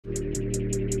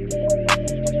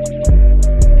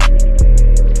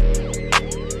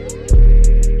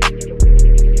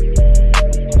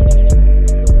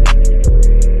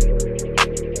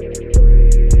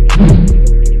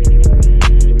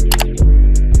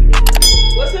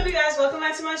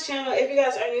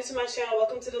guys are new to my channel,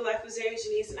 welcome to the life of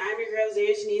Zariah.Genyse, and I'm your girl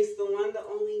Zariah.Genyse, the one, the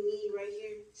only me right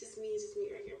here. Just me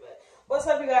right here. But what's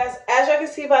up, you guys? As y'all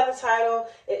can see by the title,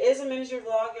 it is a miniature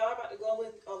vlog. Y'all are about to go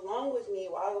along with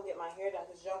me while I go get my hair done,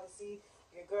 because y'all can see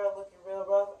your girl looking real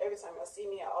rough. Every time y'all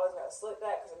see me, I always gotta slick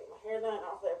back because I need my hair done.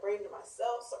 I don't feel like braiding it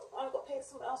myself, so I'm gonna go pay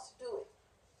someone else to do it.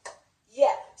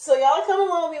 Yeah, so y'all are coming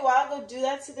along with me while I go do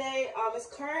that today.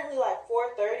 It's currently like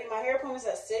 4:30. My hair appointment's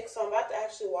at 6, so I'm about to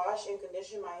actually wash and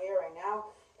condition my hair right now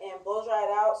and blow dry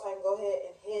it out so I can go ahead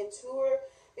and head to her.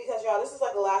 Because y'all, this is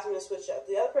like a last minute switch up.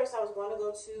 The other person I was going to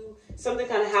go to, something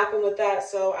kind of happened with that,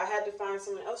 so I had to find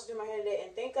someone else to do my hair today.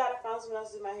 And thank God I found someone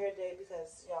else to do my hair today,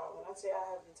 because y'all, when I say I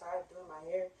have been tired of doing my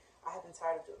hair, I have been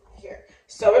tired of doing my hair.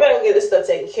 So we're going to get this stuff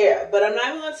taken care of. But I'm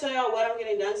not even going to tell y'all what I'm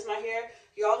getting done to my hair.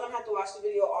 Y'all going to have to watch the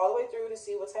video all the way through to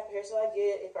see what type of hairstyle I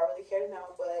get, if I really care to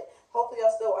know. But hopefully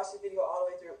y'all still watch the video all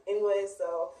the way through anyway.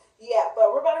 So yeah,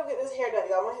 but we're about to get this hair done.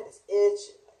 Y'all, my head is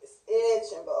itching. It's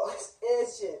itching, bro. It's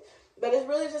itching. But it's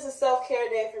really just a self-care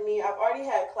day for me. I've already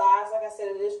had class. Like I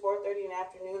said, it is 4:30 in the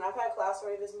afternoon. I've had class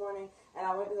already this morning, and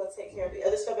I went to go take care of the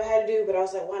other stuff I had to do. But I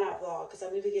was like, why not vlog? Because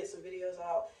I need to get some videos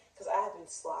out. Because I have been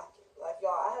slacking. Like,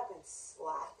 y'all, I have been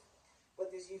slacking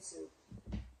with this YouTube.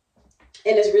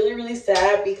 And it's really, really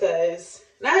sad because,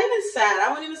 not even sad, I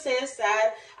wouldn't even say it's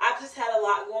sad. I've just had a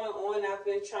lot going on. I've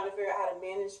been trying to figure out how to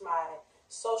manage my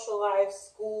social life,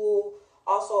 school,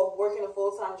 also working a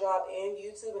full-time job and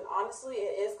YouTube. And honestly,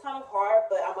 it is kind of hard,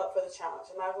 but I'm up for the challenge.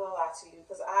 I'm not going to lie to you,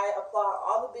 because I applaud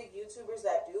all the big YouTubers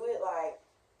that do it. Like,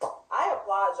 I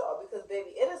applaud y'all, because,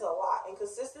 baby, it is a lot. And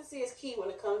consistency is key when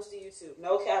it comes to YouTube.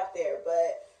 No cap there.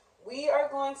 But we are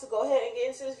going to go ahead and get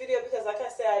into this video because, like I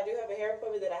said, I do have a hair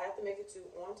appointment that I have to make it to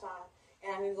on time.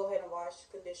 And I need to go ahead and wash,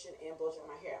 condition, and blow dry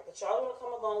my hair. But y'all are going to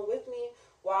come along with me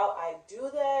while I do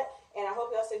that. And I hope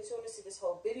y'all stay tuned to see this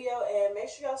whole video. And make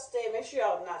sure y'all stay. Make sure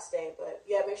y'all not stay. But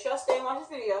yeah, make sure y'all stay and watch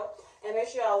this video. And make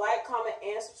sure y'all like, comment,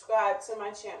 and subscribe to my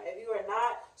channel. If you are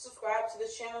not subscribed to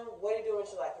this channel, what are you doing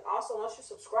with your life? And also, once you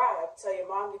subscribe, tell your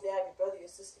mom, your dad, your brother, your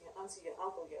sister, your auntie, your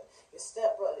uncle, your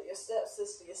stepbrother, your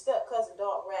stepsister, your step-cousin,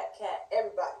 dog, rat, cat,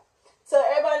 everybody. Tell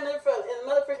everybody in the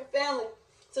motherfucking family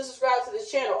to subscribe to this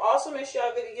channel. Also, make sure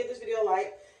y'all get this video a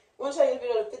like. Once y'all get this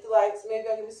video to 50 likes, maybe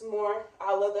y'all give me some more.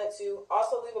 I love that too.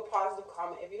 Also, leave a positive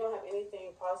comment. If you don't have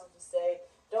anything positive to say,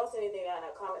 don't say anything down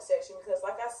in that comment section, because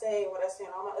like I say, what I say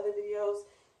in all my other videos,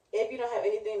 if you don't have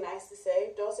anything nice to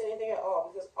say, don't say anything at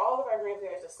all, because all of our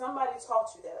grandparents, or somebody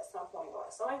taught you that at some point in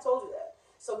life. Somebody told you that.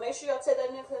 So make sure y'all take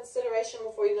that into consideration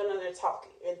before you go down there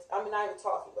talking. And I mean, not even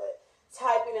talking, but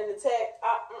typing in the text,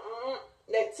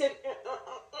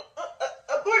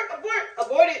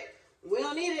 abort it. We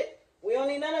don't need it. We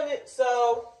don't need none of it.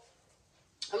 So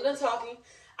I'm done talking.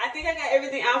 I think I got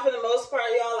everything out for the most part,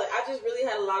 y'all. Like, I just really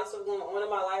had a lot of stuff going on in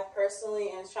my life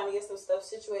personally, and trying to get some stuff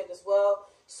situated as well.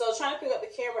 So trying to pick up the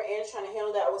camera and trying to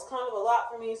handle that was kind of a lot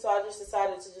for me. So I just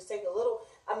decided to just take a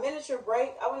miniature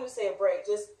break. I wouldn't even say a break.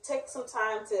 Just take some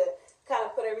time to kind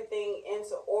of put everything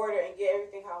into order and get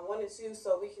everything how I wanted to,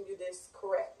 so we can do this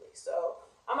correctly. So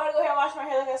I'm going to go ahead and wash my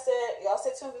hair. Like I said, y'all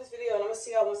stay tuned for this video, and I'm going to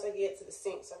see y'all once I get to the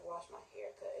sink so I can wash my hair,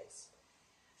 because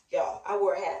y'all, I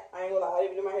wore a hat. I ain't gonna lie, I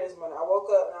didn't even do my hair this morning. I woke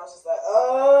up and I was just like,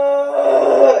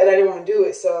 and I didn't want to do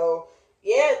it. So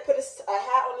yeah, put a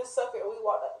hat on this sucker and we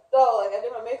walked out the door. Like, I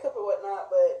did my makeup or whatnot,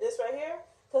 but this right here,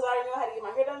 because I already know how to get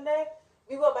my hair done today,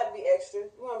 we weren't about to be extra.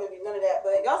 We weren't about to be none of that.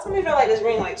 But y'all tell me if y'all like this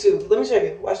ring light too. Let me show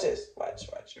you. Watch this. Watch.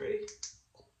 You ready?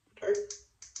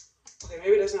 Okay,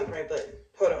 maybe that's not the right button.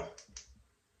 Hold on.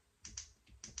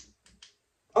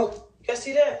 Oh, y'all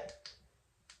see that?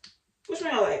 Which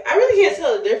one y'all like? I really can't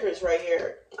tell the difference right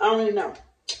here. I don't really know.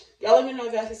 Y'all let me know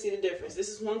if y'all can see the difference. This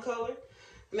is one color.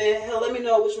 Man, hell, let me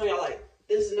know which one y'all like.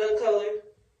 This is another color.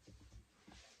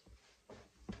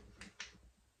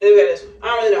 Look at this one. I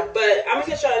don't really know. But I'm going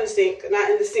to catch y'all in the sink. Not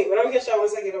in the sink, but I'm going to catch y'all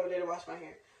once I get over there to wash my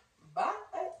hair. Bye.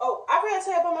 Oh, I forgot to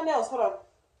tell you about my nails. Hold on.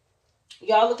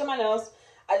 Y'all, look at my nails.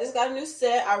 I just got a new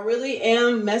set. I really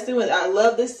am messing with it. I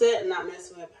love this set. Not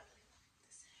messing with it.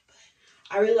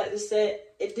 I really like this set.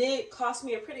 It did cost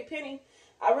me a pretty penny.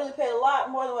 I really paid a lot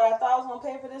more than what I thought I was going to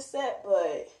pay for this set,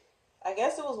 but I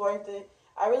guess it was worth it.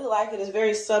 I really like it. It's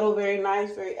very subtle, very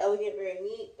nice, very elegant, very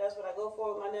neat. That's what I go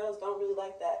for with my nails. Don't really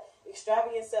like that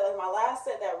extravagant set. Like my last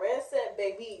set, that red set,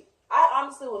 baby, I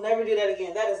honestly will never do that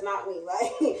again. That is not me.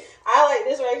 Like, I like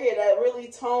this right here, that really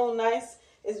tone nice.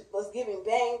 Was giving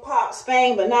bang, pop,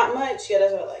 spang, but not much. Yeah,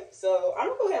 that's what I like. So I'm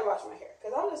going to go ahead and wash my hair,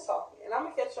 because I'm just talking, and I'm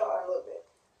going to catch y'all in a little bit.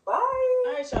 Bye.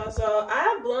 Alright, y'all. So I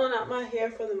have blown out my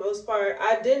hair for the most part.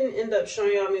 I didn't end up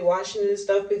showing y'all me washing and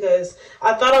stuff because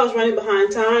I thought I was running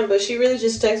behind time, but she really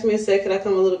just texted me and said, could I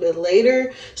come a little bit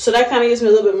later? So that kind of gives me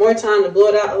a little bit more time to blow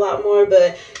it out a lot more.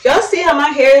 But y'all see how my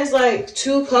hair is like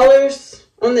two colors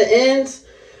on the ends?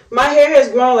 My hair has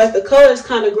grown, like the color has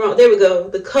kind of grown. There we go.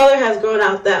 The color has grown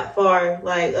out that far,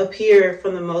 like up here for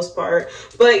the most part.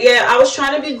 But yeah, I was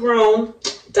trying to be grown,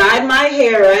 dyed my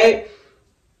hair, right?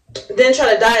 Then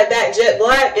try to dye it back jet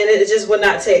black, and it just would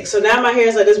not take. So now my hair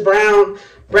is like this brown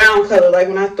color. Like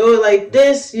when I throw it like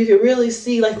this, you can really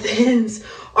see like the ends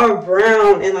are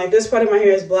brown, and like this part of my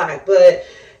hair is black. But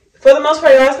for the most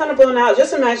part, y'all, it's kind of blown out.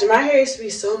 Just imagine, my hair used to be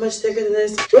so much thicker than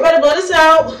this. We're about to blow this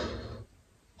out.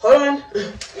 Hold on.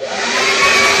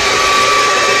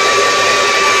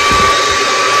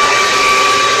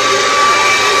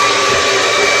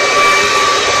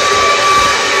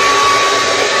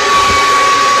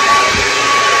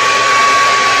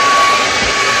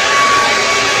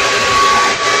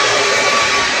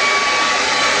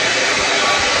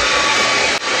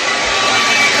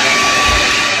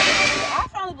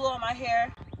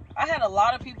 I had a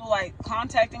lot of people like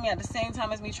contacting me at the same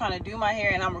time as me trying to do my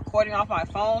hair, and I'm recording off my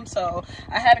phone, so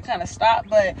I had to kind of stop.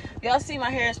 But y'all see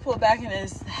my hair is pulled back in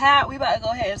this hat. We about to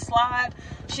go ahead and slide.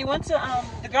 She went to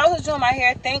the girl who's doing my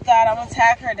hair, thank God, I'm gonna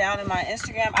tag her down in my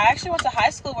Instagram. I actually went to high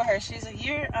school with her. She's a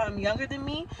year younger than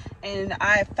me, and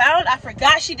I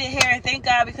forgot she did hair, and thank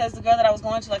God, because the girl that I was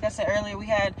going to, like I said earlier,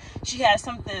 she had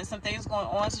some things going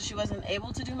on, so she wasn't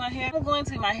able to do my hair. I'm going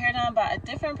to get my hair done by a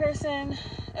different person,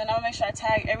 and I'll make sure I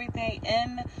tag everything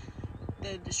in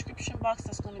the description box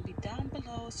that's going to be down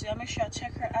below, so y'all make sure y'all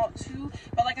check her out too.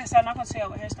 But like I said, I'm not going to tell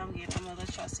y'all what hairstyle I'm getting. I'm going to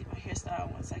let y'all see my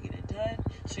hairstyle once I get it done,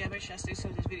 so y'all make sure y'all stay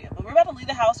tuned to this video. But we're about to leave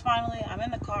the house finally. I'm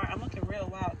in the car. I'm looking real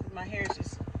wild because my hair is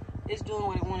just, it's doing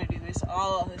what it want to do.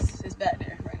 It's back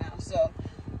there right now. So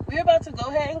we're about to go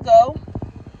ahead and go.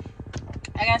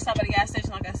 I got to stop at the gas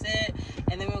station, like I said,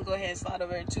 and then we'll go ahead and slide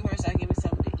over to her so I can give me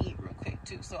something to eat real quick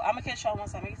too. So I'm going to catch y'all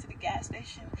once I make it to the gas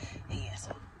station. And yeah,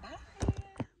 so bye.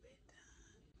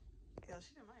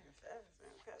 She did my hair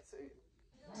fast, man.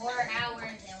 4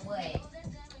 hours and what?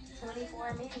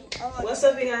 24 minutes. What's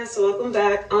up, you guys? So welcome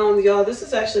back. Y'all, this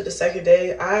is actually the second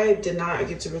day. I did not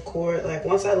get to record. Like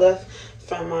once I left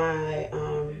from my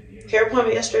hair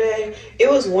appointment yesterday, it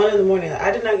was 1 in the morning. I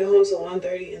did not get home till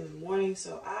 1:30 in the morning,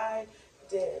 so I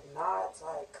did not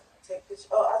like take pictures.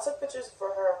 Oh, I took pictures for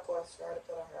her, of course, for her to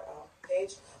put on her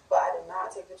page, but I did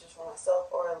not take pictures for myself,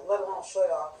 or let alone show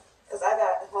y'all. Because I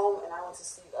got home and I went to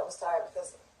sleep. I was tired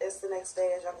because it's the next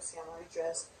day. As y'all can see, I'm already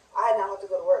dressed. I now have to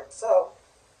go to work. So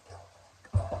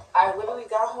I literally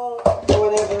got home or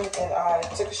whatever, and I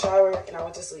took a shower and I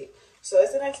went to sleep. So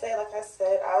it's the next day. Like I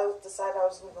said, I decided I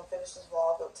was going to finish this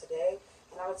vlog up today.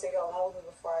 And I'm going to take y'all along with me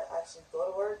before I actually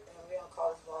go to work. And we're going to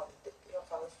call this vlog. We're going to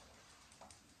call this.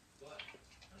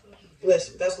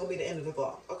 Listen, that's going to be the end of the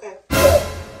vlog. Okay?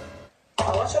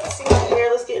 I want y'all to see my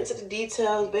hair. Let's get into the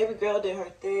details. Baby girl did her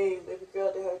thing. Baby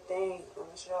girl did her thing. I'm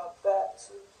going to show y'all back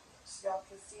too, so y'all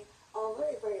can see.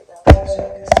 Let me bring it down so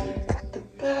y'all can see the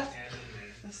back.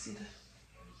 Let's see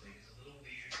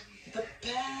the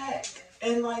back.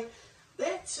 And like,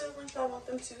 they're chilling. I want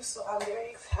them to, so I'm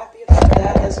very happy about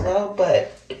that as well.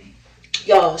 But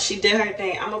y'all, she did her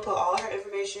thing. I'm going to put all her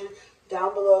information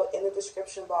down below in the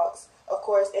description box, of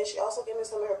course. And she also gave me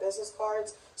some of her business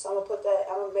cards, so I'm gonna put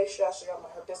that. I'm gonna make sure I show y'all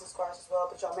her business cards as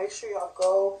well. But y'all make sure y'all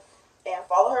go and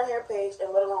follow her hair page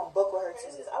and let alone book with her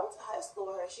too. I went to high school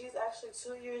with her. She's actually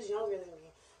 2 years younger than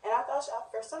me, and I thought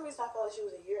for some reason I felt like she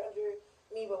was a year under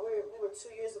me, but we were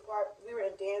 2 years apart. We were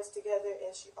in dance together,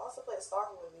 and she also played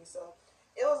soccer with me, so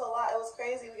it was a lot. It was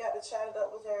crazy. We got to chat it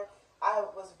up with her. I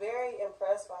was very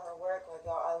impressed by her work. Like,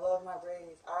 y'all, I love my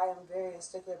braids. I am very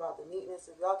stickler about the neatness.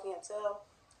 If y'all can't tell,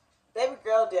 baby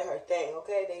girl did her thing,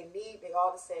 okay? They neat. They all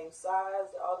the same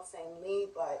size. They're all the same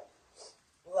length. Like,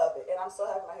 love it. And I'm so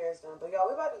happy my hair is done. But, y'all,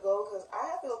 we're about to go because I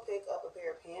have to go pick up a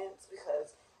pair of pants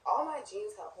because all my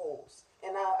jeans have holes.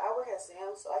 And I work at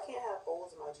Sam's, so I can't have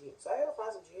holes in my jeans. So I got to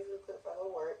find some jeans real quick before I go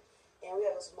to work. And we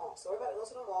have a mall. So we're about to go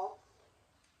to the mall.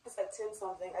 It's like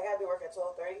 10-something. I got to be work at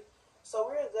 12:30. So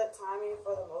we're in good timing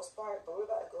for the most part, but we're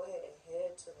about to go ahead and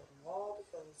head to the mall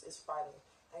because it's Friday.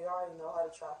 And you already know how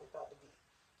the traffic about to be.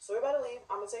 So we're about to leave.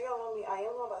 I'm going to take y'all on me. I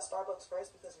am going by Starbucks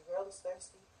first because the girl is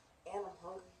thirsty and I'm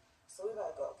hungry. So we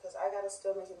about to go because I got to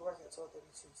still make it to work at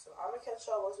 12:32. So I'm going to catch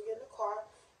y'all once we get in the car.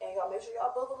 And y'all make sure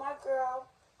y'all book with my girl.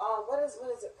 What is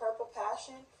it? Purple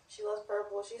Passion. She loves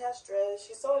purple. She has dreads.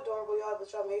 She's so adorable, y'all.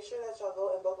 But y'all make sure that y'all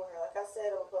go and book with her. Like I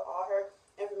said, I'm going to put all her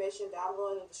information down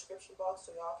below in the description box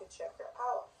so y'all can check her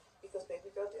out because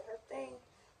baby girl did her thing.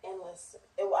 And listen,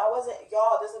 I wasn't,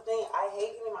 y'all, this is the thing, I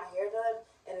hate getting my hair done,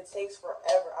 and it takes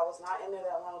forever. I was not in there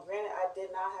that long. Granted, I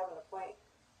did not have an appointment.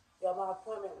 Y'all, my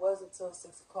appointment wasn't until 6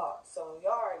 o'clock. So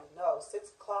y'all already know, 6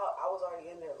 o'clock, I was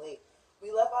already in there late. We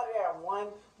left out of there at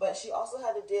 1, but she also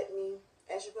had to dip me,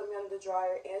 and she put me under the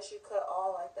dryer, and she cut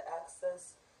all, like, the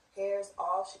excess hairs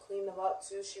off. She cleaned them up,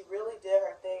 too. She really did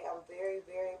her thing. I'm very,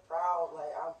 very proud.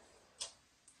 Like,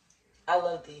 I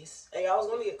love these. And I was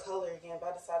going to get color again,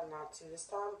 but I decided not to this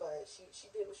time. But she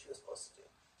did what she was supposed to do.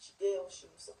 She did what she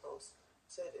was supposed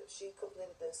to do. She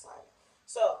completed the assignment.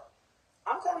 So,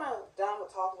 I'm kind of done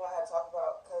with talking about what I had to talk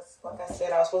about. Because, like I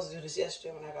said, I was supposed to do this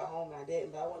yesterday when I got home, and I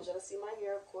didn't. But I wanted y'all to see my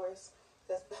hair, of course.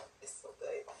 Because it's so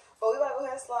big. But we about to go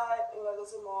ahead and slide. And we're going to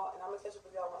go to the mall. And I'm going to catch up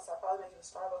with y'all once I probably make it to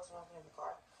Starbucks when I'm in the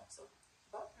car. So,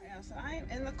 bye. Yeah, so I am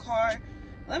in the car.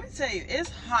 Let me tell you, it's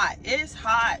hot. It's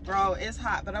hot, bro. It's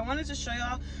hot. But I wanted to show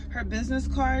y'all her business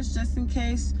cards just in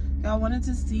case y'all wanted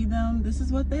to see them. This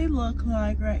is what they look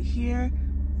like right here.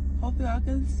 Hopefully y'all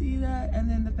can see that. And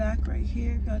then the back right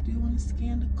here if y'all do want to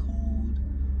scan the code.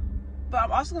 But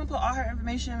I'm also going to put all her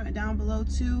information down below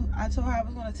too. I told her I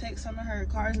was going to take some of her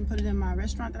cards and put it in my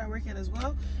restaurant that I work at as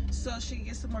well, so she can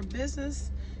get some more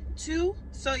business too.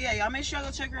 So yeah, y'all make sure y'all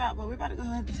go check her out. But we're about to go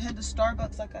ahead and head to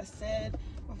Starbucks like I said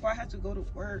before I have to go to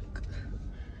work.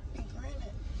 And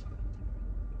granted,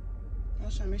 I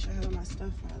was trying to make sure I had all my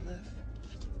stuff when I left.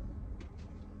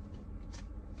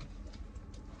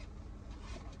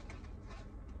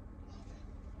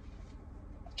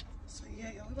 So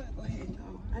yeah, y'all, we about to go ahead and go.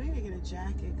 I need to get a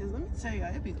jacket because let me tell y'all,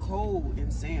 it'd be cold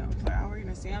in Sam's. Like I work in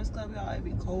a Sam's Club, y'all, it'd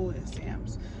be cold in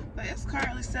Sam's. But it's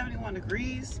currently 71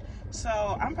 degrees. So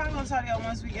I'm probably gonna tell y'all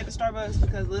once we get to Starbucks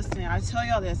because listen, I tell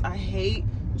y'all this, I hate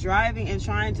driving and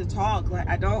trying to talk. Like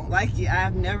I don't like it.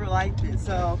 I've never liked it.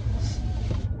 So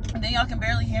and then y'all can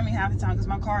barely hear me half the time because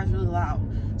my car is really loud.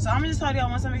 So I'm gonna just tell y'all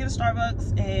once I get to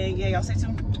Starbucks, and yeah, y'all stay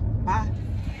tuned. Bye.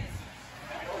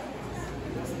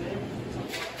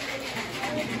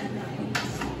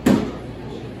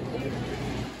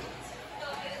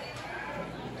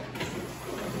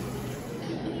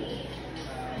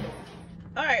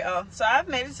 Alright, so I've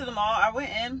made it to the mall. I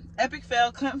went in, epic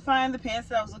fail, couldn't find the pants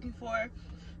that I was looking for.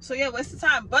 So yeah, waste of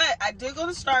time. But I did go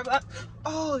to Starbucks.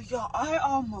 Oh y'all, I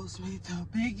almost made the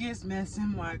biggest mess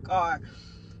in my car.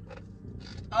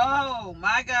 Oh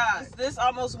my gosh, this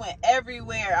almost went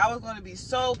everywhere. I was going to be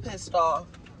so pissed off.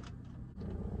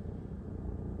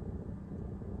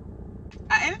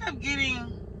 I ended up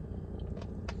getting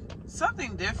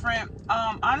something different.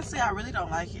 Honestly, I really don't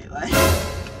like it. Like,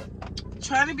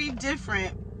 trying to be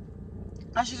different,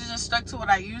 I should have just stuck to what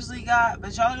I usually got.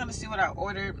 But y'all are gonna see what I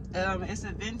ordered. It's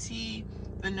a venti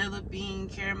vanilla bean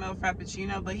caramel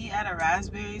frappuccino, but he added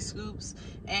raspberry scoops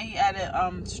and he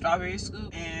added strawberry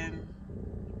scoop, and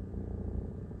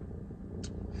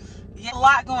yeah, a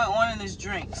lot going on in this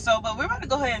drink. So but we're about to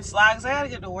go ahead and slide because I gotta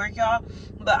get to work, y'all.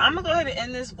 But I'm gonna go ahead and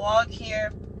end this vlog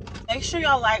here. Make sure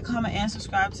y'all like, comment, and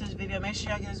subscribe to this video. Make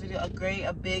sure y'all give this video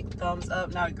a big thumbs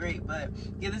up. Not a great, but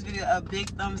give this video a big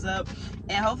thumbs up.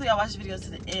 And hopefully y'all watch the video to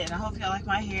the end. I hope y'all like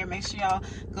my hair. Make sure y'all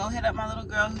go hit up my little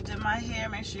girl who did my hair.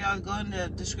 Make sure y'all go in the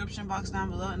description box down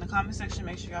below in the comment section.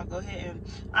 Make sure y'all go ahead and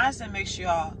honestly make sure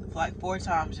y'all like 4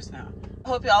 times just now. I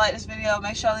hope y'all like this video.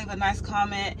 Make sure y'all leave a nice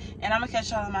comment. And I'm going to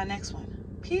catch y'all in my next one.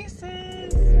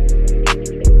 Pieces.